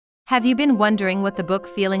Have you been wondering what the book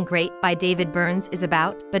Feeling Great by David Burns is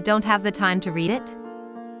about, but don't have the time to read it?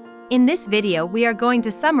 In this video, we are going to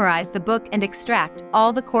summarize the book and extract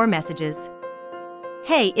all the core messages.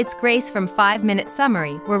 Hey, it's Grace from 5-Minute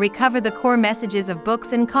Summary, where we cover the core messages of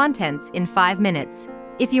books and contents in 5 minutes.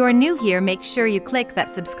 If you are new here, make sure you click that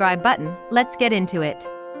subscribe button. Let's get into it.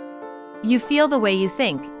 You feel the way you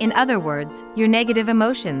think. In other words, your negative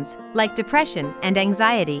emotions, like depression and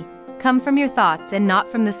anxiety, come from your thoughts and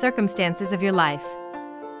not from the circumstances of your life.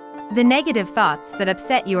 The negative thoughts that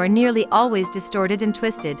upset you are nearly always distorted and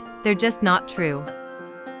twisted. They're just not true.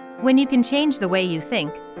 When you can change the way you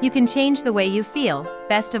think, you can change the way you feel.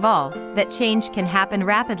 Best of all, that change can happen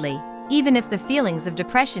rapidly, even if the feelings of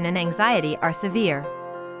depression and anxiety are severe.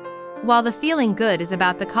 While the feeling good is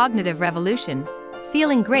about the cognitive revolution,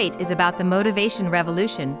 feeling great is about the motivation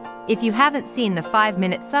revolution. If you haven't seen the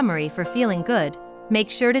 5-minute summary for feeling good, make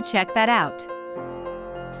sure to check that out.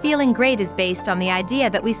 Feeling great is based on the idea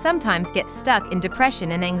that we sometimes get stuck in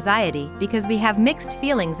depression and anxiety because we have mixed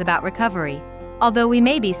feelings about recovery. Although we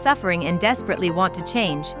may be suffering and desperately want to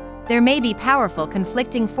change, there may be powerful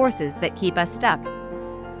conflicting forces that keep us stuck.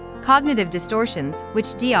 Cognitive distortions,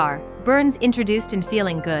 which Dr. Burns introduced in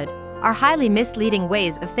Feeling Good, are highly misleading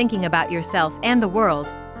ways of thinking about yourself and the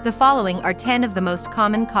world. The following are 10 of the most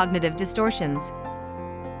common cognitive distortions.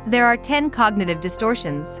 There are 10 cognitive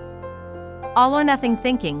distortions. All or nothing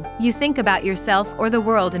thinking. You think about yourself or the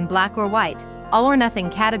world in black or white. All or nothing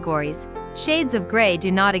categories. Shades of gray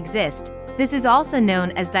do not exist. This is also known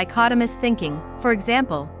as dichotomous thinking. For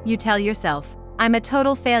example, you tell yourself, "I'm a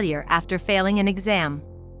total failure" after failing an exam.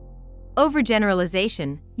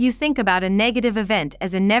 Overgeneralization. You think about a negative event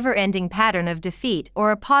as a never-ending pattern of defeat or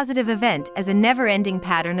a positive event as a never-ending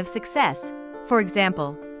pattern of success. For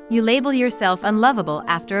example, you label yourself unlovable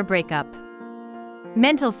after a breakup.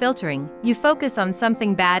 Mental filtering. You focus on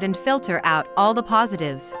something bad and filter out all the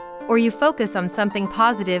positives. Or you focus on something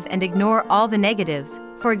positive and ignore all the negatives.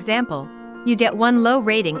 For example, you get one low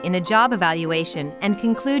rating in a job evaluation and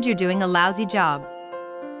conclude you're doing a lousy job.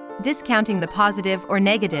 Discounting the positive or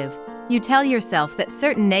negative. You tell yourself that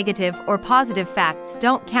certain negative or positive facts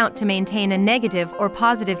don't count to maintain a negative or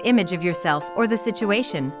positive image of yourself or the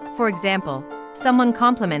situation. For example, someone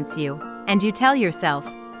compliments you, and you tell yourself,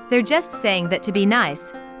 "They're just saying that to be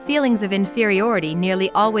nice." Feelings of inferiority nearly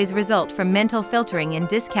always result from mental filtering and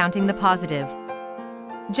discounting the positive.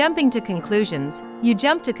 Jumping to conclusions. You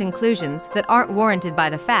jump to conclusions that aren't warranted by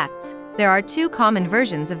the facts. There are 2 common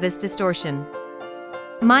versions of this distortion.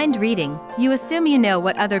 Mind reading. You assume you know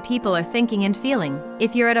what other people are thinking and feeling.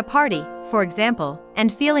 If you're at a party, for example,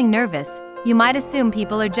 and feeling nervous, you might assume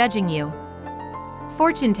people are judging you.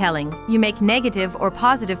 Fortune telling. You make negative or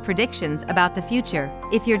positive predictions about the future.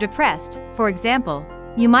 If you're depressed, for example,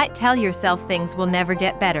 you might tell yourself things will never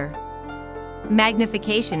get better.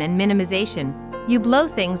 Magnification and minimization. You blow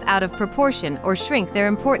things out of proportion or shrink their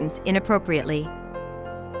importance inappropriately.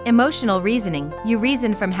 Emotional reasoning. You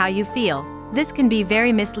reason from how you feel. This can be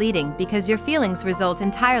very misleading because your feelings result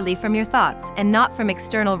entirely from your thoughts and not from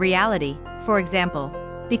external reality. For example,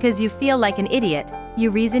 because you feel like an idiot, you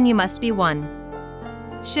reason you must be one.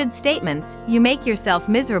 Should statements. You make yourself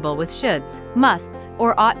miserable with shoulds, musts,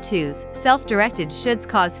 or ought tos. Self-directed shoulds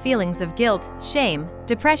cause feelings of guilt, shame,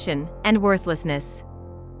 depression, and worthlessness.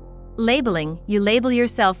 Labeling. You label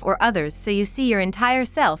yourself or others so you see your entire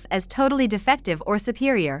self as totally defective or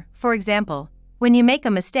superior. For example, when you make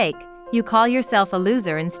a mistake, you call yourself a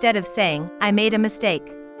loser instead of saying, "I made a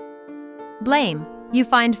mistake." Blame. You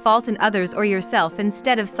find fault in others or yourself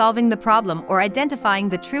instead of solving the problem or identifying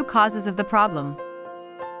the true causes of the problem.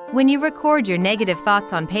 When you record your negative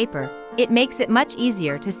thoughts on paper, it makes it much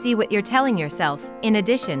easier to see what you're telling yourself. In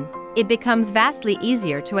addition, it becomes vastly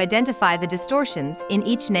easier to identify the distortions in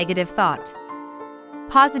each negative thought.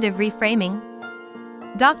 Positive reframing.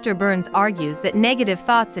 Dr. Burns argues that negative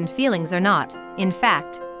thoughts and feelings are not, in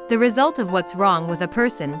fact, the result of what's wrong with a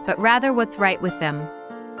person, but rather what's right with them.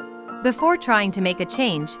 Before trying to make a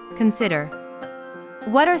change, consider: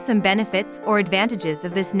 what are some benefits or advantages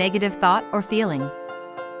of this negative thought or feeling?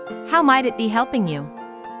 How might it be helping you?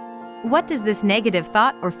 What does this negative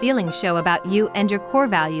thought or feeling show about you and your core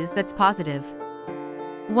values that's positive?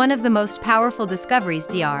 One of the most powerful discoveries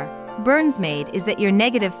Dr. Burns made is that your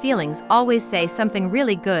negative feelings always say something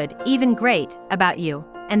really good, even great, about you,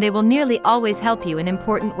 and they will nearly always help you in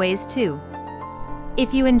important ways too.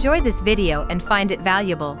 If you enjoy this video and find it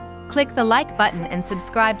valuable, click the like button and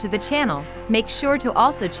subscribe to the channel. Make sure to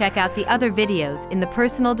also check out the other videos in the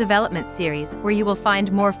Personal Development series where you will find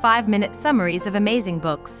more 5-minute summaries of amazing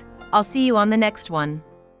books. I'll see you on the next one.